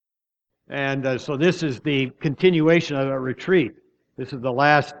And so this is the continuation of the retreat. This is the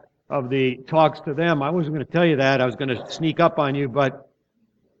last of the talks to them. I wasn't going to tell you that. I was going to sneak up on you, but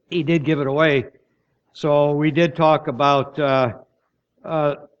he did give it away. So we did talk about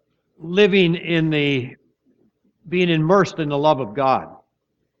living in being immersed in the love of God.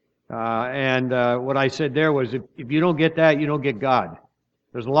 And what I said there was, if you don't get that, you don't get God.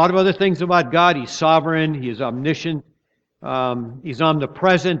 There's a lot of other things about God. He's sovereign. He is omniscient. He's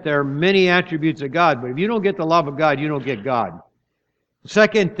omnipresent. There are many attributes of God. But if you don't get the love of God, you don't get God. The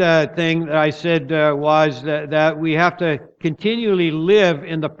second thing that I said was that we have to continually live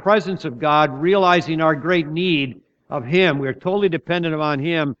in the presence of God, realizing our great need of Him. We're totally dependent upon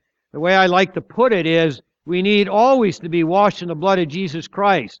Him. The way I like to put it is, we need always to be washed in the blood of Jesus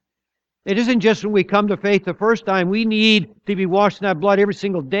Christ. It isn't just when we come to faith the first time. We need to be washed in that blood every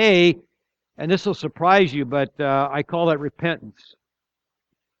single day. And this will surprise you, but I call that repentance.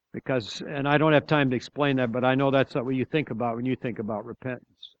 And I don't have time to explain that, but I know that's not what you think about when you think about repentance.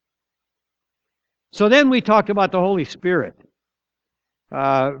 So then we talked about the Holy Spirit.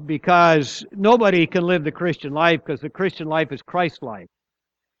 Because nobody can live the Christian life, because the Christian life is Christ's life.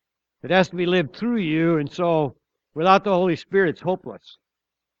 It has to be lived through you, and so without the Holy Spirit, it's hopeless.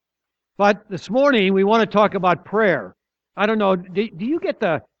 But this morning, we want to talk about prayer. I don't know, do you get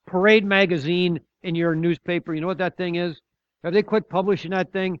the Parade magazine in your newspaper? You know what that thing is? Have they quit publishing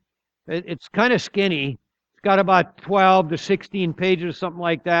that thing? It's kind of skinny. It's got about 12 to 16 pages, something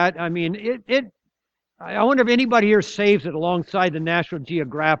like that. I mean, I wonder if anybody here saves it alongside the National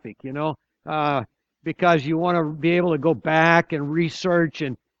Geographic, because you want to be able to go back and research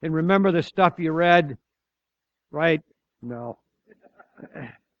and remember the stuff you read, right? No.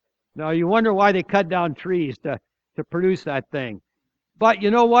 No, you wonder why they cut down trees to produce that thing. But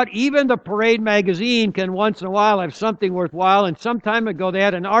you know what? Even the Parade magazine can once in a while have something worthwhile. And some time ago they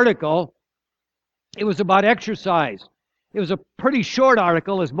had an article. It was about exercise. It was a pretty short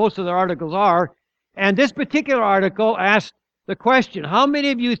article, as most of their articles are. And this particular article asked the question, how many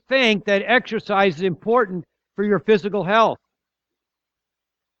of you think that exercise is important for your physical health?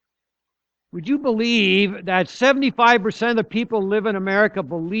 Would you believe that 75% of the people who live in America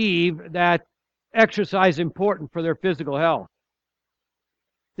believe that exercise is important for their physical health?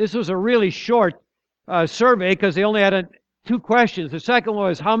 This was a really short survey because they only had 2 questions. The second one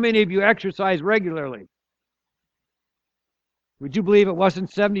was, how many of you exercise regularly? Would you believe it wasn't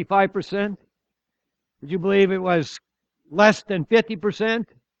 75%? Would you believe it was less than 50%?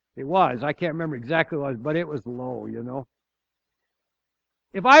 It was. I can't remember exactly what it was, but it was low,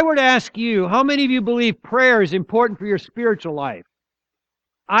 If I were to ask you, how many of you believe prayer is important for your spiritual life?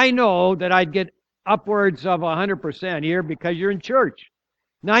 I know that I'd get upwards of 100% here because you're in church.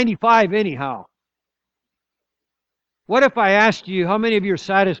 95 anyhow. What if I asked you, how many of you are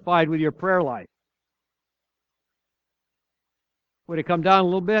satisfied with your prayer life? Would it come down a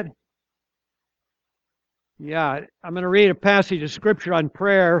little bit? Yeah, I'm going to read a passage of Scripture on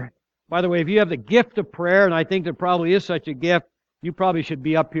prayer. By the way, if you have the gift of prayer, and I think there probably is such a gift, you probably should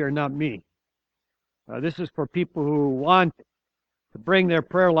be up here, not me. This is for people who want to bring their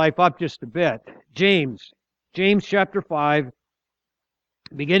prayer life up just a bit. James chapter 5,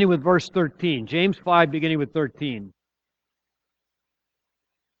 beginning with verse 13. James 5, beginning with 13.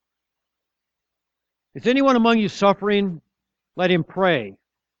 Is anyone among you suffering? Let him pray.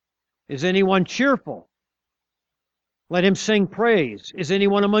 Is anyone cheerful? Let him sing praise. Is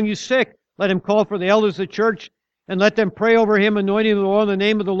anyone among you sick? Let him call for the elders of the church, and let them pray over him, anointing the Lord in the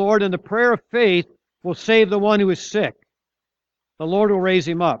name of the Lord. And the prayer of faith will save the one who is sick. The Lord will raise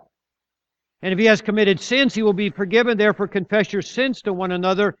him up. And if he has committed sins, he will be forgiven. Therefore confess your sins to one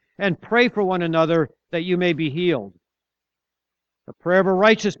another and pray for one another that you may be healed. The prayer of a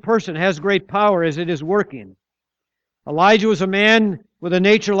righteous person has great power as it is working. Elijah was a man with a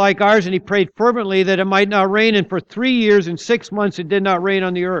nature like ours, and he prayed fervently that it might not rain. And for 3 years and 6 months it did not rain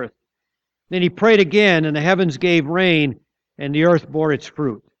on the earth. Then he prayed again, and the heavens gave rain, and the earth bore its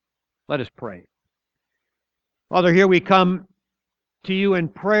fruit. Let us pray. Father, here we come to you in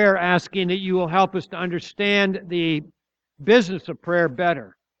prayer, asking that you will help us to understand the business of prayer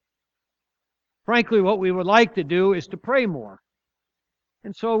better. Frankly, what we would like to do is to pray more.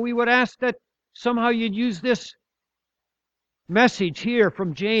 And so we would ask that somehow you'd use this message here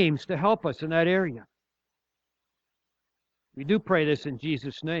from James to help us in that area. We do pray this in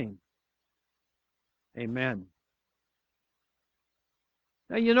Jesus' name. Amen.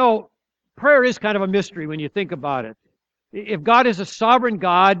 Now, prayer is kind of a mystery when you think about it. If God is a sovereign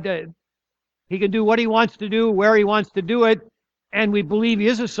God, He can do what He wants to do, where He wants to do it, and we believe He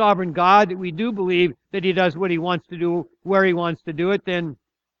is a sovereign God, we do believe that He does what He wants to do, where He wants to do it, then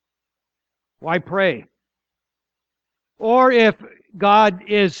Why pray? Or if God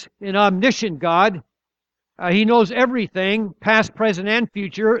is an omniscient God, He knows everything, past, present, and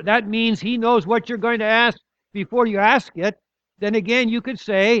future. That means He knows what you're going to ask before you ask it. Then again, you could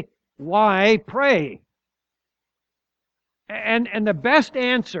say, why pray? And the best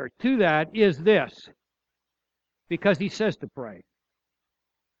answer to that is this: because He says to pray.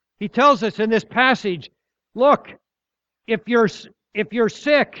 He tells us in this passage, look, if you're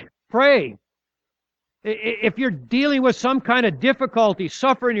sick, pray. If you're dealing with some kind of difficulty,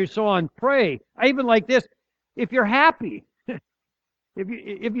 suffering, or so on, pray. I even like this: if you're happy,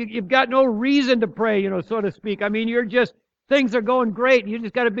 if you've got no reason to pray, so to speak. I mean, you're just, things are going great, and you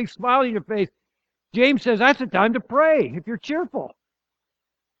just got a big smile on your face. James says that's the time to pray. If you're cheerful,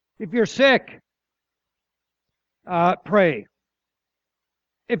 if you're sick, pray.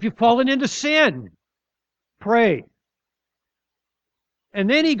 If you've fallen into sin, pray. And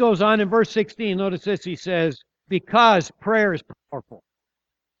then he goes on in verse 16, notice this, he says, because prayer is powerful.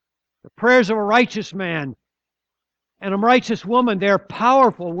 The prayers of a righteous man and a righteous woman, they're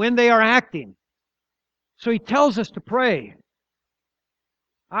powerful when they are acting. So he tells us to pray.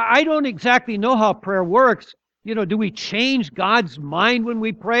 I don't exactly know how prayer works. Do we change God's mind when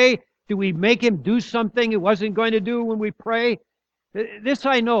we pray? Do we make Him do something He wasn't going to do when we pray? This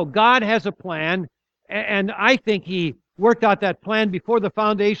I know. God has a plan, and I think He worked out that plan before the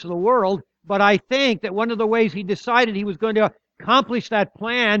foundation of the world, but I think that one of the ways He decided He was going to accomplish that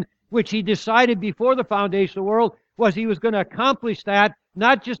plan, which He decided before the foundation of the world, was He was going to accomplish that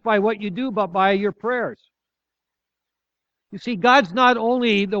not just by what you do, but by your prayers. You see, God's not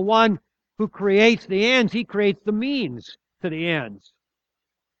only the one who creates the ends, He creates the means to the ends.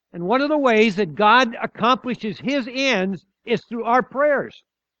 And one of the ways that God accomplishes His ends is through our prayers.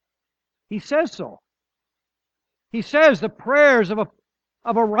 He says so. He says the prayers of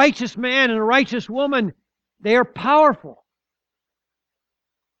a righteous man and a righteous woman, they are powerful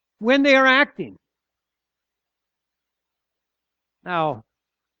when they are acting. Now,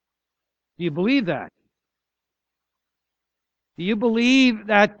 do you believe that? Do you believe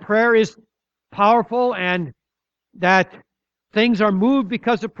that prayer is powerful and that things are moved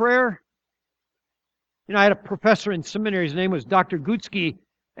because of prayer? I had a professor in seminary. His name was Dr. Gutsky.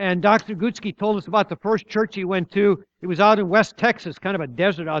 And Dr. Gutsky told us about the first church he went to. It was out in West Texas, kind of a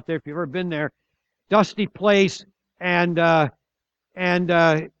desert out there if you've ever been there. Dusty place. And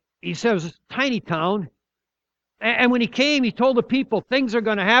he said it was a tiny town. And when he came, he told the people, things are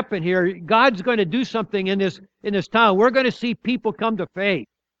going to happen here. God's going to do something in this town. We're going to see people come to faith.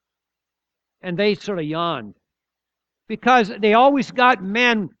 And they sort of yawned. Because they always got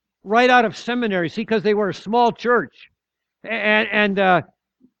men right out of seminary, see, because they were a small church. And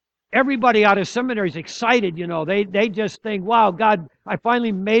everybody out of seminary is excited, They just think, wow, God, I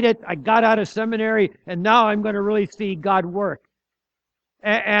finally made it. I got out of seminary, and now I'm going to really see God work.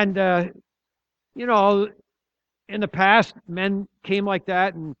 And in the past, men came like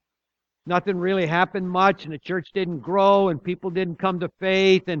that, and nothing really happened much, and the church didn't grow, and people didn't come to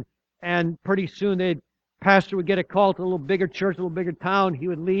faith, and pretty soon the pastor would get a call to a little bigger church, a little bigger town. He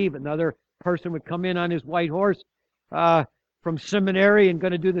would leave. Another person would come in on his white horse from seminary and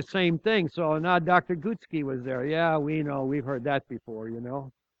going to do the same thing. So now Dr. Gutsky was there. Yeah, we know. We've heard that before,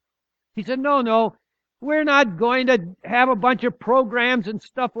 He said, no. We're not going to have a bunch of programs and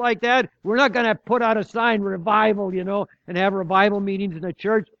stuff like that. We're not going to put out a sign, revival, and have revival meetings in the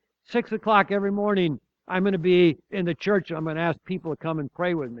church. 6 o'clock every morning, I'm going to be in the church, and I'm going to ask people to come and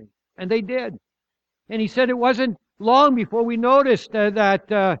pray with me. And they did. And he said it wasn't long before we noticed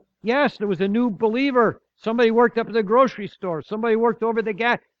that yes, there was a new believer. Somebody worked up at the grocery store. Somebody worked over the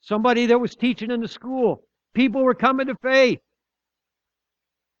gas. Somebody that was teaching in the school. People were coming to faith.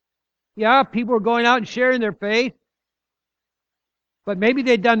 Yeah, people were going out and sharing their faith. But maybe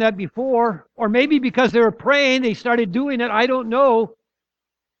they'd done that before. Or maybe because they were praying, they started doing it. I don't know.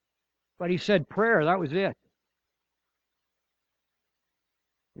 But he said prayer, that was it.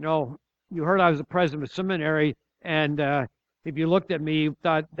 You heard I was the president of a seminary, and if you looked at me, you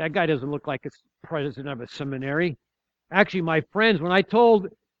thought, that guy doesn't look like a president of a seminary. Actually, my friends, when I told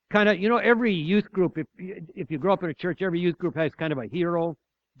every youth group, if you grow up in a church, every youth group has kind of a hero.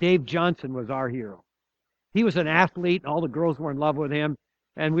 Dave Johnson was our hero. He was an athlete, and all the girls were in love with him,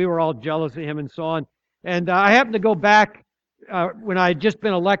 and we were all jealous of him and so on. And I happened to go back when I had just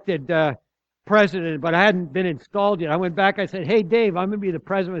been elected president, but I hadn't been installed yet. I went back, I said, hey, Dave, I'm going to be the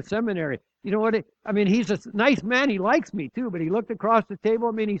president of the seminary. You know what? He's a nice man. He likes me, too, but he looked across the table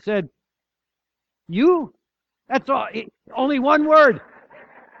at me and he said, you? That's all. Only one word.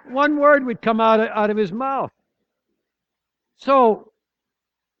 One word would come out of his mouth. So,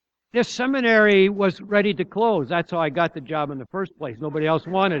 this seminary was ready to close. That's how I got the job in the first place. Nobody else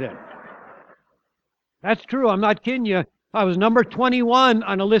wanted it. That's true. I'm not kidding you. I was number 21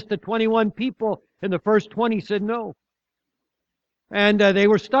 on a list of 21 people, and the first 20 said no. And they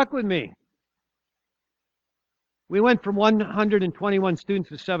were stuck with me. We went from 121 students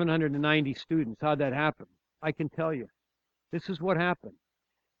to 790 students. How'd that happen? I can tell you. This is what happened.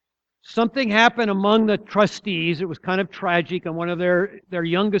 Something happened among the trustees. It was kind of tragic, and one of their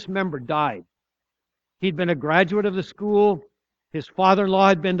youngest member died. He'd been a graduate of the school. His father-in-law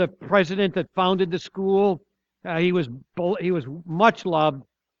had been the president that founded the school. He was much loved,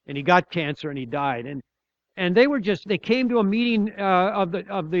 and he got cancer and he died. And they came to a meeting of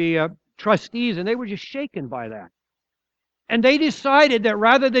the trustees, and they were just shaken by that. And they decided that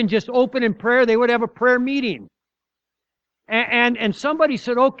rather than just open in prayer, they would have a prayer meeting. And somebody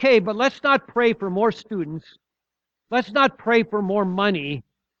said, okay, but let's not pray for more students. Let's not pray for more money.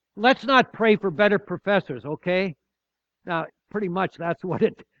 Let's not pray for better professors, okay? Now, pretty much that's what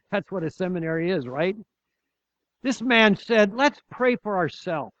a seminary is, right? This man said, let's pray for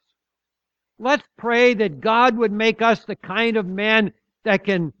ourselves. Let's pray that God would make us the kind of men that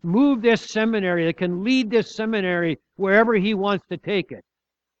can move this seminary, that can lead this seminary wherever He wants to take it.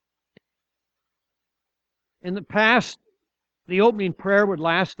 In the past, the opening prayer would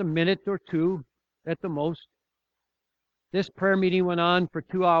last a minute or two at the most. This prayer meeting went on for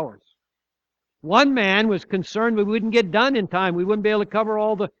 2 hours. One man was concerned we wouldn't get done in time. We wouldn't be able to cover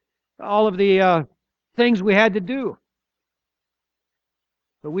all of the things we had to do.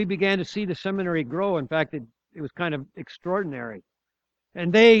 But we began to see the seminary grow. In fact, it was kind of extraordinary.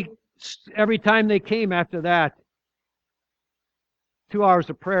 And every time they came after that, 2 hours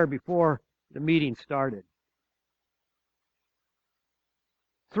of prayer before the meeting started.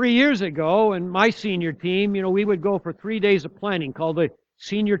 3 years ago, in my senior team, we would go for 3 days of planning called the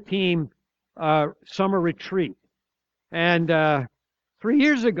Senior Team Summer Retreat. And 3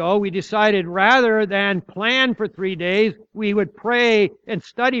 years ago, we decided rather than plan for 3 days, we would pray and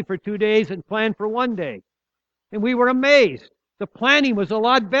study for 2 days and plan for 1 day. And we were amazed. The planning was a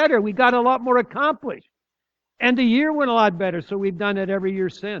lot better. We got a lot more accomplished. And the year went a lot better, so we've done it every year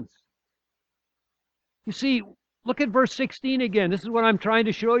since. You see, look at verse 16 again. This is what I'm trying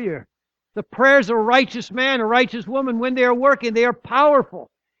to show you. The prayers of a righteous man, a righteous woman, when they are working, they are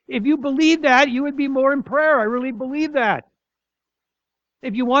powerful. If you believe that, you would be more in prayer. I really believe that.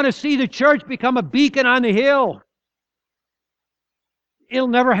 If you want to see the church become a beacon on the hill, it'll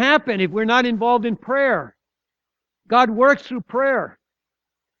never happen if we're not involved in prayer. God works through prayer.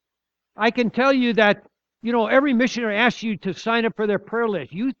 I can tell you that, every missionary asks you to sign up for their prayer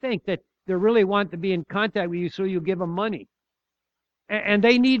list. You think that they really want to be in contact with you, so you give them money. And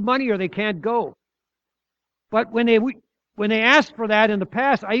they need money or they can't go. But when they asked for that in the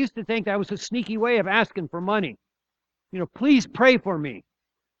past, I used to think that was a sneaky way of asking for money. Please pray for me.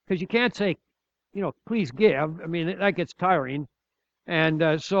 Because you can't say, please give. I mean, that gets tiring.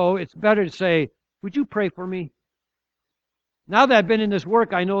 And so it's better to say, would you pray for me? Now that I've been in this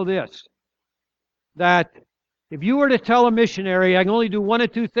work, I know this. That if you were to tell a missionary, I can only do one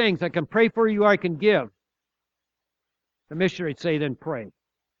of two things. I can pray for you or I can give. The missionary would say, then pray.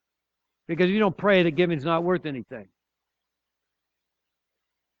 Because if you don't pray, the giving's not worth anything.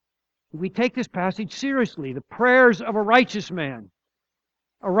 We take this passage seriously. The prayers of a righteous man,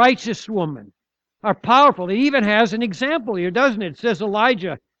 a righteous woman, are powerful. It even has an example here, doesn't it? It says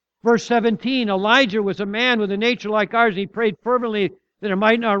Elijah, verse 17, Elijah was a man with a nature like ours. He prayed fervently that it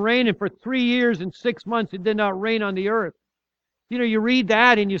might not rain, and for 3 years and 6 months it did not rain on the earth. You read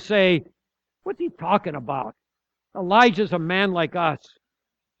that and you say, what's he talking about? Elijah's a man like us.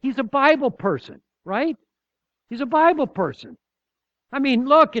 He's a Bible person, right? He's a Bible person. I mean,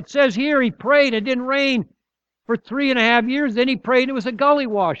 look, it says here he prayed, it didn't rain for 3.5 years, then he prayed, it was a gully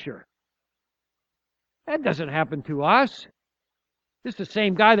washer. That doesn't happen to us. This is the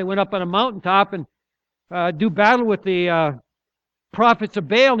same guy that went up on a mountaintop and do battle with the prophets of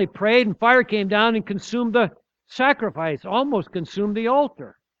Baal, and he prayed, and fire came down and consumed the sacrifice, almost consumed the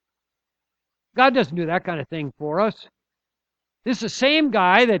altar. God doesn't do that kind of thing for us. This is the same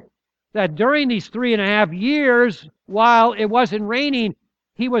guy that during these 3.5 years, while it wasn't raining,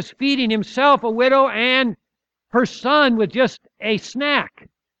 he was feeding himself, a widow, and her son with just a snack.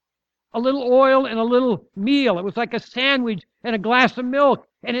 A little oil and a little meal. It was like a sandwich and a glass of milk,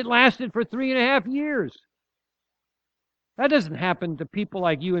 and it lasted for 3.5 years. That doesn't happen to people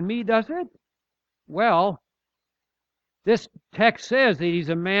like you and me, does it? Well, this text says that he's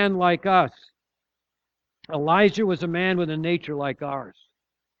a man like us. Elijah was a man with a nature like ours.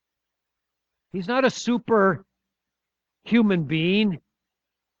 He's not a super human being.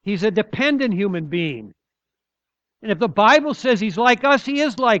 He's a dependent human being. And if the Bible says he's like us, he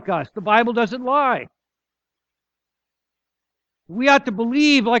is like us. The Bible doesn't lie. We ought to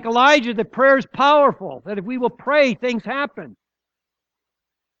believe, like Elijah, that prayer is powerful, that if we will pray, things happen.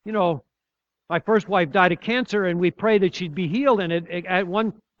 You know, my first wife died of cancer, and we prayed that she'd be healed. And at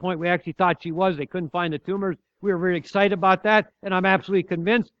one point, we actually thought she was. They couldn't find the tumors. We were very excited about that, and I'm absolutely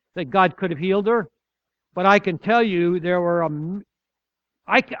convinced that God could have healed her. But I can tell you, there were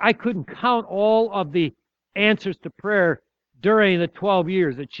I couldn't count all of the answers to prayer during the 12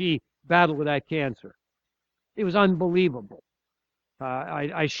 years that she battled with that cancer. It was unbelievable.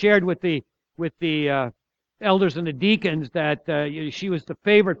 I shared with the elders and the deacons that she was the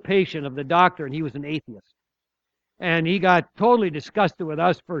favorite patient of the doctor, and he was an atheist. And he got totally disgusted with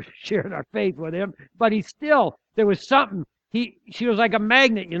us for sharing our faith with him. But there was something. She was like a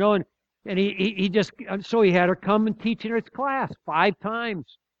magnet, and he just, so he had her come and teach in his class 5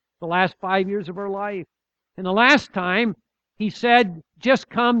 times the last 5 years of her life. And the last time, he said, just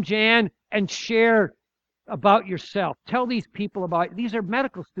come, Jan, and share about yourself. Tell these people these are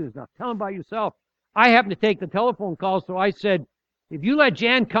medical students now. Tell them about yourself. I happened to take the telephone call, so I said, if you let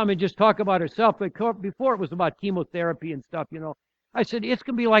Jan come and just talk about herself, before it was about chemotherapy and stuff, I said, it's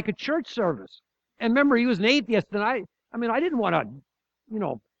going to be like a church service. And remember, he was an atheist, and I didn't want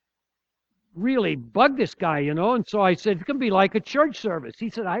to, really bug this guy, and so I said, it's going to be like a church service. He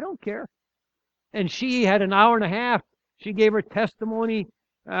said, I don't care. And she had an hour and a half. She gave her testimony,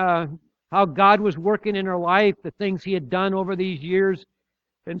 how God was working in her life, the things he had done over these years,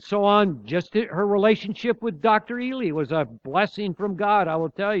 and so on. Just her relationship with Dr. Ely was a blessing from God, I will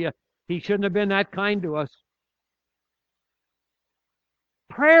tell you. He shouldn't have been that kind to us.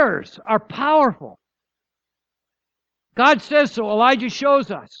 Prayers are powerful. God says so. Elijah shows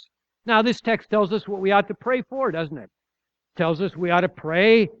us. Now, this text tells us what we ought to pray for, doesn't it? It tells us we ought to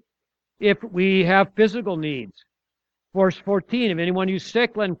pray if we have physical needs. Verse 14, if anyone who's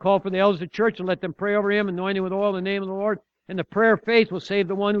sick, let him call for the elders of the church and let them pray over him, anoint him with oil in the name of the Lord. And the prayer of faith will save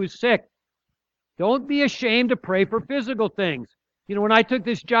the one who is sick. Don't be ashamed to pray for physical things. When I took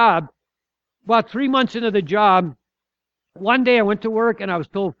this job, about 3 months into the job, one day I went to work and I was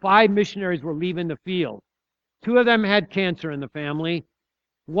told 5 missionaries were leaving the field. 2 of them had cancer in the family.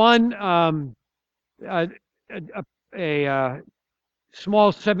 One, a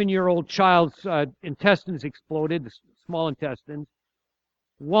small 7-year-old child's intestines exploded, the small intestines.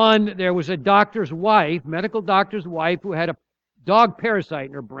 One, there was a doctor's wife, medical doctor's wife, who had a dog parasite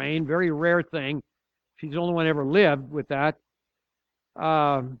in her brain, very rare thing. She's the only one who ever lived with that.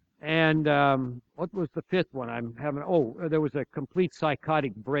 And what was the 5th one? There was a complete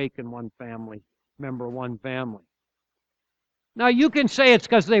psychotic break in one family, member of one family. Now, you can say it's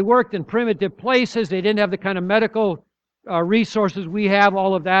because they worked in primitive places, they didn't have the kind of medical resources we have,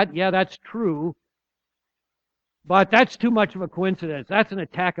 all of that. Yeah, that's true. But that's too much of a coincidence. That's an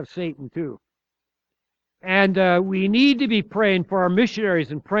attack of Satan, too. And we need to be praying for our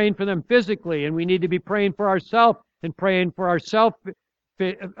missionaries and praying for them physically, and we need to be praying for ourselves and praying for ourselves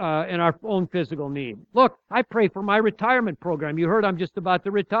in our own physical need. Look, I pray for my retirement program. You heard I'm just about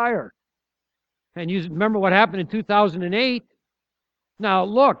to retire. And you remember what happened in 2008? Now,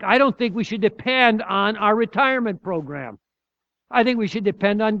 look, I don't think we should depend on our retirement program. I think we should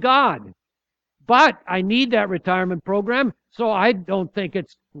depend on God. But I need that retirement program, so I don't think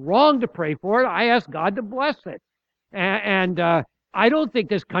it's wrong to pray for it. I ask God to bless it. And I don't think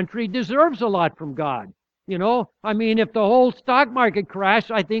this country deserves a lot from God. If the whole stock market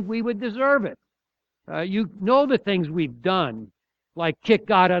crashed, I think we would deserve it. The things we've done, like kick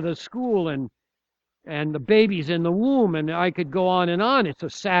God out of school and the babies in the womb, and I could go on and on. It's a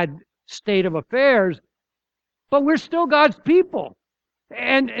sad state of affairs, but we're still God's people,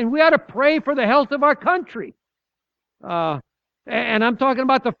 and we ought to pray for the health of our country. And I'm talking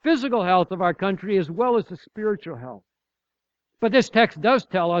about the physical health of our country as well as the spiritual health. But this text does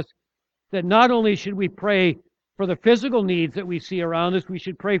tell us that not only should we pray for the physical needs that we see around us, we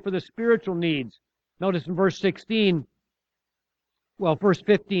should pray for the spiritual needs. Notice in verse 15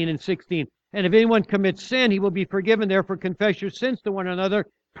 and 16. And if anyone commits sin, he will be forgiven. Therefore, confess your sins to one another.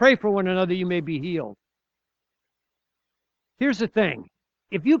 Pray for one another, you may be healed. Here's the thing.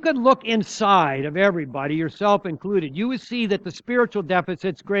 If you could look inside of everybody, yourself included, you would see that the spiritual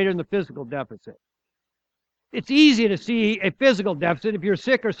deficit's greater than the physical deficit. It's easy to see a physical deficit. If you're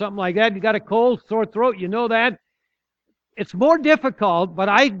sick or something like that, you got a cold, sore throat, you know that. It's more difficult, but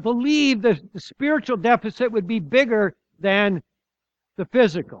I believe the spiritual deficit would be bigger than the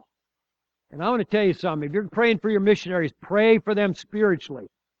physical. And I want to tell you something. If you're praying for your missionaries, pray for them spiritually.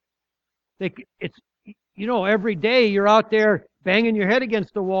 Every day you're out there banging your head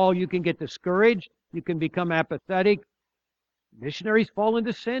against the wall, you can get discouraged. You can become apathetic. Missionaries fall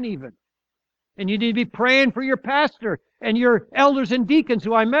into sin even. And you need to be praying for your pastor and your elders and deacons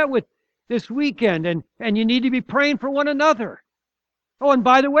who I met with this weekend. And you need to be praying for one another. Oh, and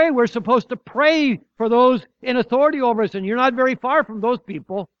by the way, we're supposed to pray for those in authority over us, and you're not very far from those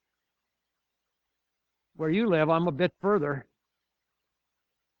people. Where you live, I'm a bit further.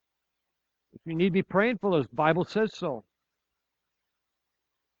 If you need to be praying for those, the Bible says so.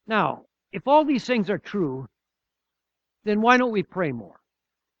 Now, if all these things are true, then why don't we pray more?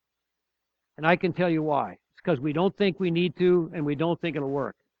 And I can tell you why. It's because we don't think we need to, and we don't think it'll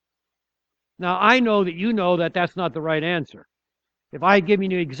work. Now, I know that you know that that's not the right answer. If I had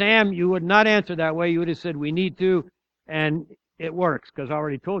given you an exam, you would not answer that way. You would have said, we need to, and it works, because I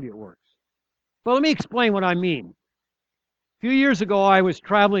already told you it works. But let me explain what I mean. A few years ago, I was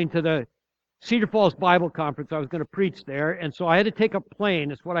traveling to the Cedar Falls Bible Conference. I was going to preach there, and so I had to take a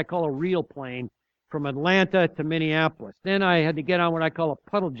plane. It's what I call a real plane, from Atlanta to Minneapolis. Then I had to get on what I call a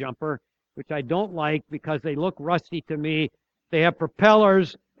puddle jumper, which I don't like because they look rusty to me. They have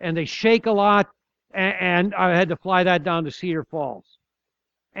propellers, and they shake a lot, and I had to fly that down to Cedar Falls.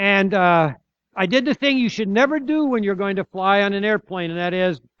 And I did the thing you should never do when you're going to fly on an airplane, and that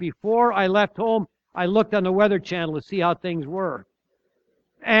is, before I left home, I looked on the Weather Channel to see how things were.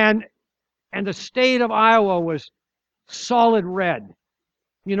 And the state of Iowa was solid red.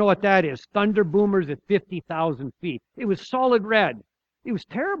 You know what that is? Thunder boomers at 50,000 feet. It was solid red. It was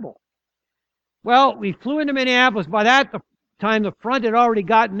terrible. Well, we flew into Minneapolis. By that time, the front had already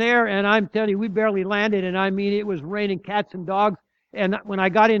gotten there, and I'm telling you, we barely landed, and I mean, it was raining cats and dogs. And when I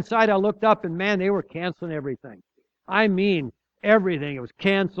got inside, I looked up, and man, they were canceling everything. I mean, everything. It was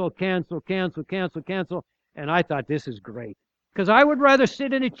cancel, cancel, cancel, cancel, cancel. And I thought, this is great. Because I would rather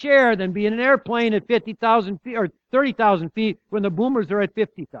sit in a chair than be in an airplane at 50,000 feet or 30,000 feet when the boomers are at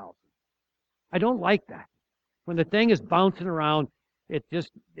 50,000. I don't like that. When the thing is bouncing around, it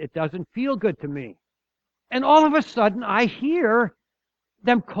doesn't feel good to me. And all of a sudden, I hear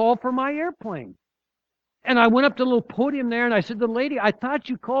them call for my airplane. And I went up to the little podium there, and I said to the lady, I thought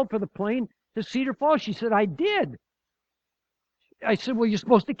you called for the plane to Cedar Falls. She said, I did. I said, well, you're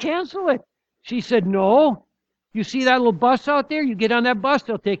supposed to cancel it. She said, no. You see that little bus out there? You get on that bus,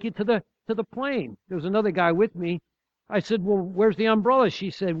 they'll take you to the plane. There was another guy with me. I said, well, where's the umbrella? She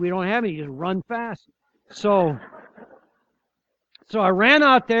said, we don't have any. Just run fast. So I ran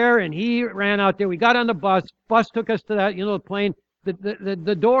out there, and he ran out there. We got on the bus. Bus took us to that, the plane.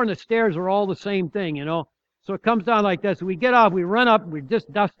 The door and the stairs are all the same thing, So it comes down like this. So we get off, we run up, we're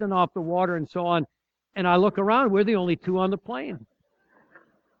just dusting off the water and so on. And I look around, we're the only two on the plane.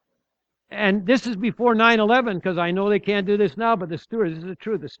 And this is before 9/11, because I know they can't do this now, but this is the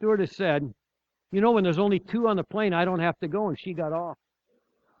truth. The stewardess said, when there's only two on the plane, I don't have to go, and she got off.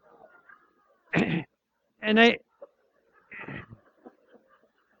 And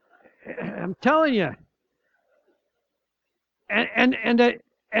I'm telling you,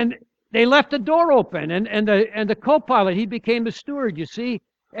 and they left the door open, and the co-pilot, he became the steward, you see,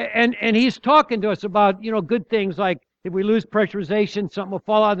 and he's talking to us about good things like if we lose pressurization, something will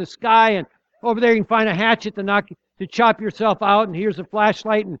fall out of the sky, and over there you can find a hatchet to chop yourself out, and here's a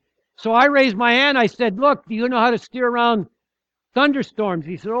flashlight. And so I raised my hand. I said, "Look, do you know how to steer around thunderstorms?"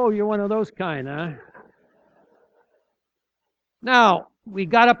 He said, "Oh, you're one of those kind, huh?" Now we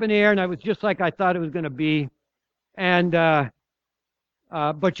got up in the air, and it was just like I thought it was going to be, and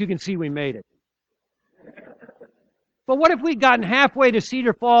but you can see we made it. But what if we'd gotten halfway to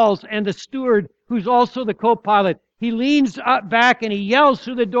Cedar Falls and the steward, who's also the co-pilot, he leans up back and he yells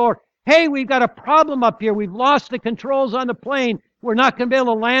through the door, "Hey, we've got a problem up here. We've lost the controls on the plane. We're not going to be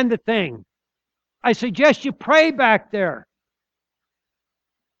able to land the thing. I suggest you pray back there."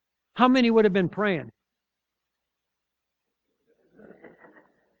 How many would have been praying?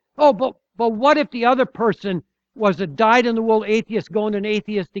 Oh, but what if the other person was a dyed-in-the-wool atheist going to an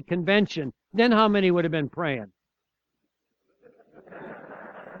atheistic convention? Then how many would have been praying?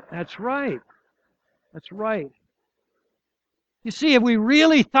 That's right. That's right. You see, if we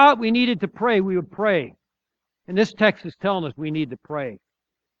really thought we needed to pray, we would pray. And this text is telling us we need to pray.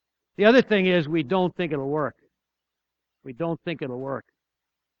 The other thing is we don't think it'll work. We don't think it'll work.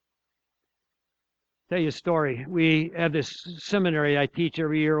 I'll tell you a story. We have this seminary I teach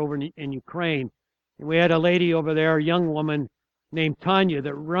every year over in Ukraine. And we had a lady over there, a young woman named Tanya,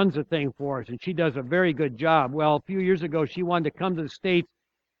 that runs the thing for us. And she does a very good job. Well, a few years ago, she wanted to come to the States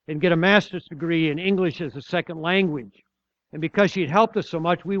and get a master's degree in English as a second language. And because she'd helped us so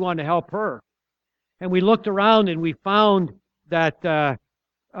much, we wanted to help her. And we looked around and we found that,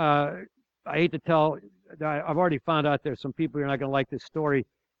 I hate to tell I've already found out there's some people who are not going to like this story,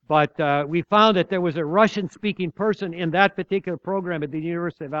 but we found that there was a Russian-speaking person in that particular program at the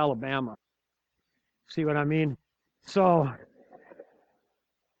University of Alabama. See what I mean? So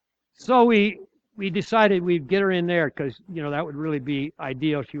we decided we'd get her in there because, that would really be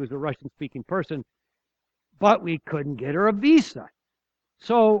ideal. She was a Russian-speaking person, but we couldn't get her a visa.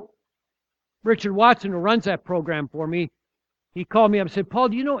 So Richard Watson, who runs that program for me, he called me up and said, Paul,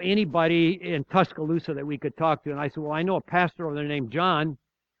 do you know anybody in Tuscaloosa that we could talk to? And I said, well, I know a pastor over there named John,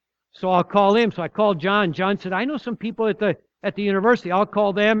 so I'll call him. So I called John. John said, I know some people at the university. I'll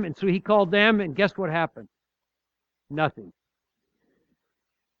call them. And so he called them, and guess what happened? Nothing.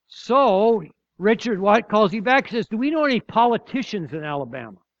 So Richard Watt calls me back and says, do we know any politicians in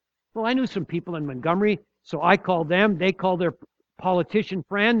Alabama? Well, I knew some people in Montgomery, so I called them. They called their politician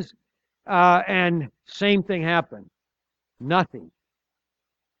friends, and same thing happened. Nothing.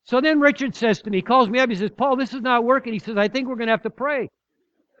 So then Richard says to me, he calls me up, he says, Paul, this is not working. He says, I think we're going to have to pray.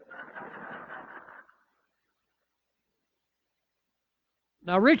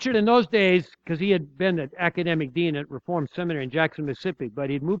 Now, Richard in those days, because he had been an academic dean at Reformed Seminary in Jackson, Mississippi,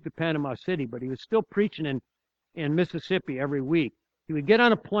 but he'd moved to Panama City, but he was still preaching in Mississippi every week. He would get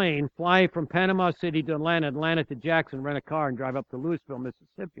on a plane, fly from Panama City to Atlanta, Atlanta to Jackson, rent a car, and drive up to Louisville,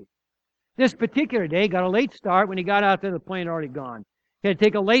 Mississippi. This particular day, got a late start. When he got out there, the plane had already gone. He had to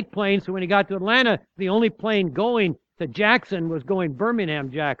take a late plane, so when he got to Atlanta, the only plane going to Jackson was going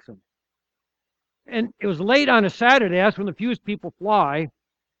Birmingham, Jackson. And it was late on a Saturday. That's when the fewest people fly.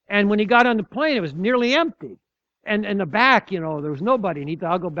 And when he got on the plane, it was nearly empty. And in the back, there was nobody. And he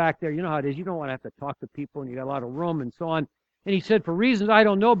thought, I'll go back there. You know how it is. You don't want to have to talk to people, and you got a lot of room and so on. And he said, for reasons I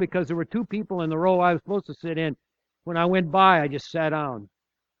don't know, because there were two people in the row I was supposed to sit in. When I went by, I just sat down.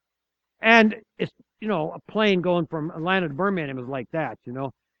 And it's, a plane going from Atlanta to Birmingham was like that,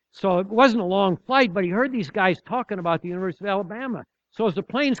 So it wasn't a long flight, but he heard these guys talking about the University of Alabama. So as the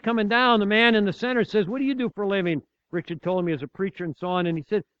plane's coming down, the man in the center says, what do you do for a living? Richard told me as a preacher and so on. And he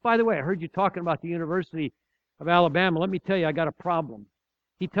said, by the way, I heard you talking about the University of Alabama. Let me tell you, I got a problem.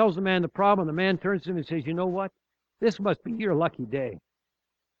 He tells the man the problem. The man turns to him and says, you know what? This must be your lucky day.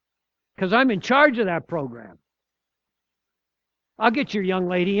 Because I'm in charge of that program. I'll get your young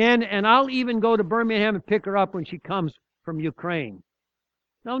lady in, and I'll even go to Birmingham and pick her up when she comes from Ukraine.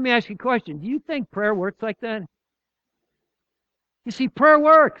 Now let me ask you a question. Do you think prayer works like that? You see, prayer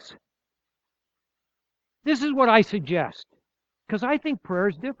works. This is what I suggest, because I think prayer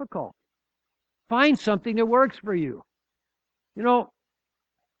is difficult. Find something that works for you.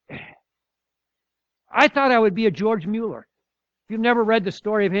 I thought I would be a George Mueller. If you've never read the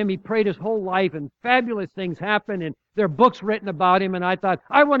story of him, he prayed his whole life, and fabulous things happened, and there are books written about him, and I thought,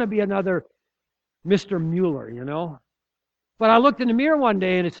 I want to be another Mr. Mueller, But I looked in the mirror one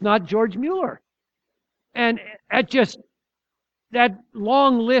day, and it's not George Mueller. And that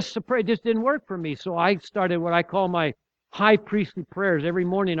long list of prayer just didn't work for me. So I started what I call my high priestly prayers. Every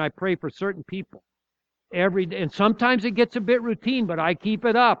morning I pray for certain people. Every day. And sometimes it gets a bit routine, but I keep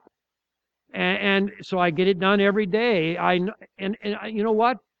it up. And so I get it done every day. And you know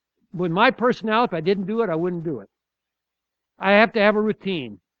what? With my personality, if I didn't do it, I wouldn't do it. I have to have a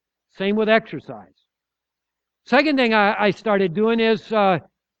routine. Same with exercise. Second thing I started doing is this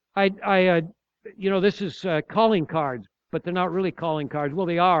is calling cards. But they're not really calling cards. Well,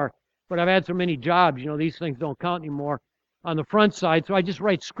 they are, but I've had so many jobs, these things don't count anymore on the front side, so I just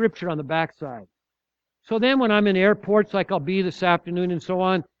write scripture on the back side. So then when I'm in airports, like I'll be this afternoon and so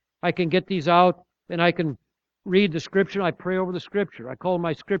on, I can get these out, and I can read the scripture, I pray over the scripture. I call them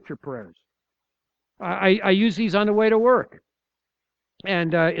my scripture prayers. I use these on the way to work,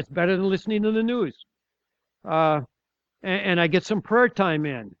 and it's better than listening to the news. And I get some prayer time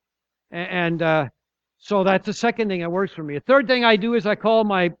in, and so that's the second thing that works for me. The third thing I do is I call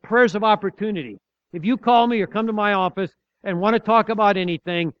my prayers of opportunity. If you call me or come to my office and want to talk about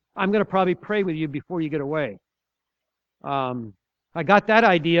anything, I'm going to probably pray with you before you get away. I got that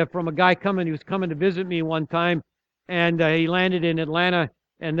idea from a guy who was coming to visit me one time, and he landed in Atlanta.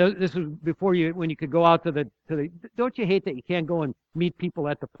 And this was before when you could go out to the. Don't you hate that you can't go and meet people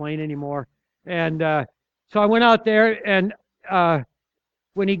at the plane anymore? And so I went out there, and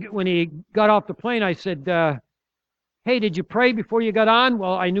when he got off the plane, I said, hey, did you pray before you got on?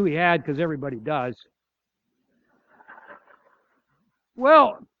 Well, I knew he had, because everybody does.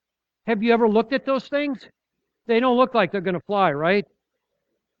 Well, have you ever looked at those things? They don't look like they're going to fly, right?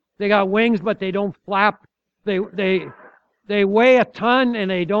 They got wings, but they don't flap. They weigh a ton,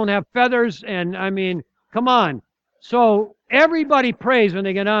 and they don't have feathers, and I mean, come on. So everybody prays when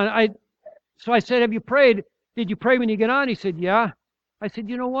they get on. So I said, have you prayed? Did you pray when you get on? He said, yeah. I said,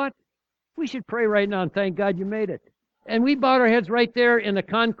 you know what? We should pray right now and thank God you made it. And we bowed our heads right there in the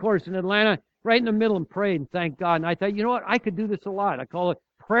concourse in Atlanta, right in the middle, and prayed and thanked God. And I thought, you know what? I could do this a lot. I call it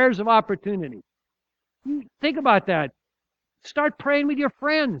prayers of opportunity. You think about that. Start praying with your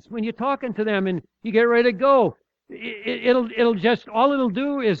friends when you're talking to them and you get ready to go. It'll just, all it'll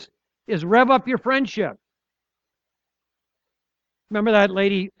do is rev up your friendship. Remember that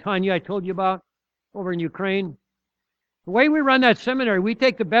lady, Tanya, I told you about over in Ukraine? The way we run that seminary, we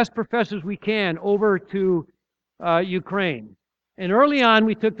take the best professors we can over to Ukraine. And early on,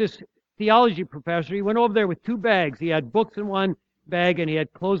 we took this theology professor. He went over there with 2 bags. He had books in one bag and he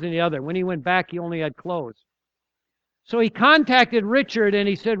had clothes in the other. When he went back, he only had clothes. So he contacted Richard and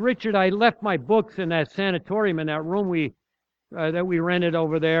he said, Richard, I left my books in that sanatorium, in that room that we rented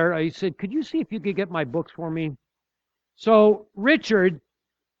over there. He said, could you see if you could get my books for me? So Richard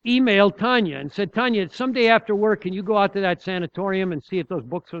emailed Tanya and said, Tanya, someday after work, can you go out to that sanatorium and see if those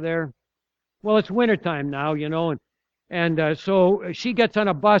books are there? Well, it's wintertime now, you know, and so she gets on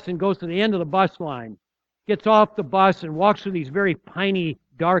a bus and goes to the end of the bus line, gets off the bus and walks through these very piney,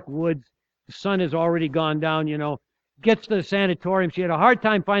 dark woods. The sun has already gone down, you know, gets to the sanatorium. She had a hard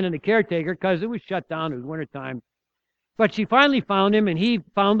time finding the caretaker because it was shut down. It was wintertime. But she finally found him, and he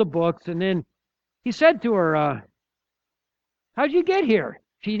found the books, and then he said to her, how'd you get here?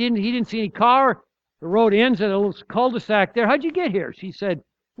 He didn't see any car. The road ends at a little cul-de-sac there. How'd you get here? She said,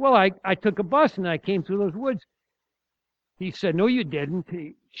 well, I took a bus and I came through those woods. He said, no, you didn't.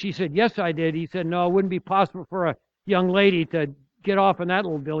 She said, yes, I did. He said, no, it wouldn't be possible for a young lady to get off in that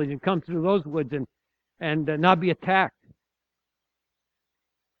little village and come through those woods and not be attacked.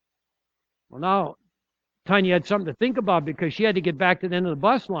 Well, now, Tanya had something to think about because she had to get back to the end of the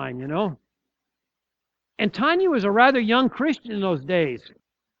bus line, you know. And Tanya was a rather young Christian in those days.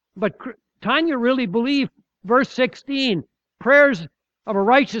 But Tanya really believed, verse 16, prayers of a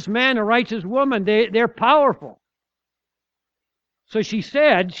righteous man, a righteous woman, they're powerful. So she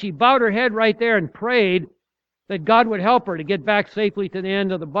said, she bowed her head right there and prayed that God would help her to get back safely to the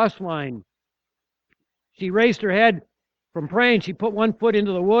end of the bus line. She raised her head from praying. She put one foot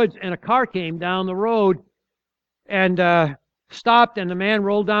into the woods, and a car came down the road and stopped, and the man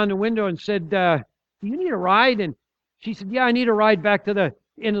rolled down the window and said, do you need a ride? And she said, yeah, I need a ride back to the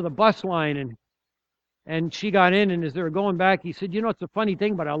end of the bus line. And she got in, and as they were going back, he said, you know, it's a funny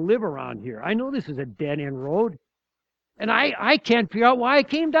thing, but I live around here. I know this is a dead-end road, and I can't figure out why I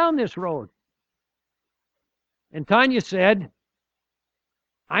came down this road. And Tanya said,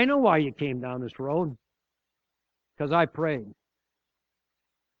 I know why you came down this road, because I prayed.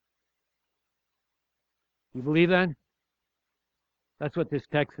 You believe that? That's what this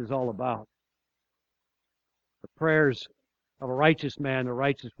text is all about. The prayers of a righteous man, a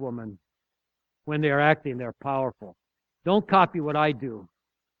righteous woman, when they are acting, they're powerful. Don't copy what I do,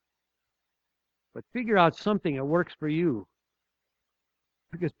 but figure out something that works for you.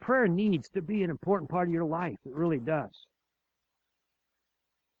 Because prayer needs to be an important part of your life. It really does.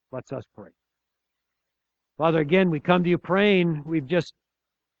 Let's us pray. Father, again, we come to you praying. We've just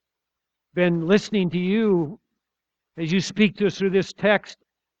been listening to you as you speak to us through this text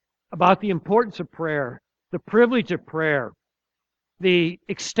about the importance of prayer, the privilege of prayer, the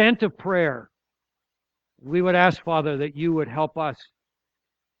extent of prayer. We would ask, Father, that you would help us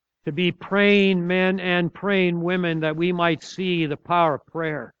to be praying men and praying women, that we might see the power of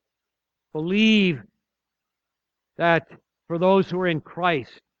prayer. Believe that for those who are in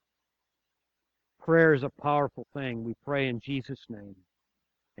Christ, prayer is a powerful thing. We pray in Jesus' name.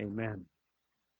 Amen.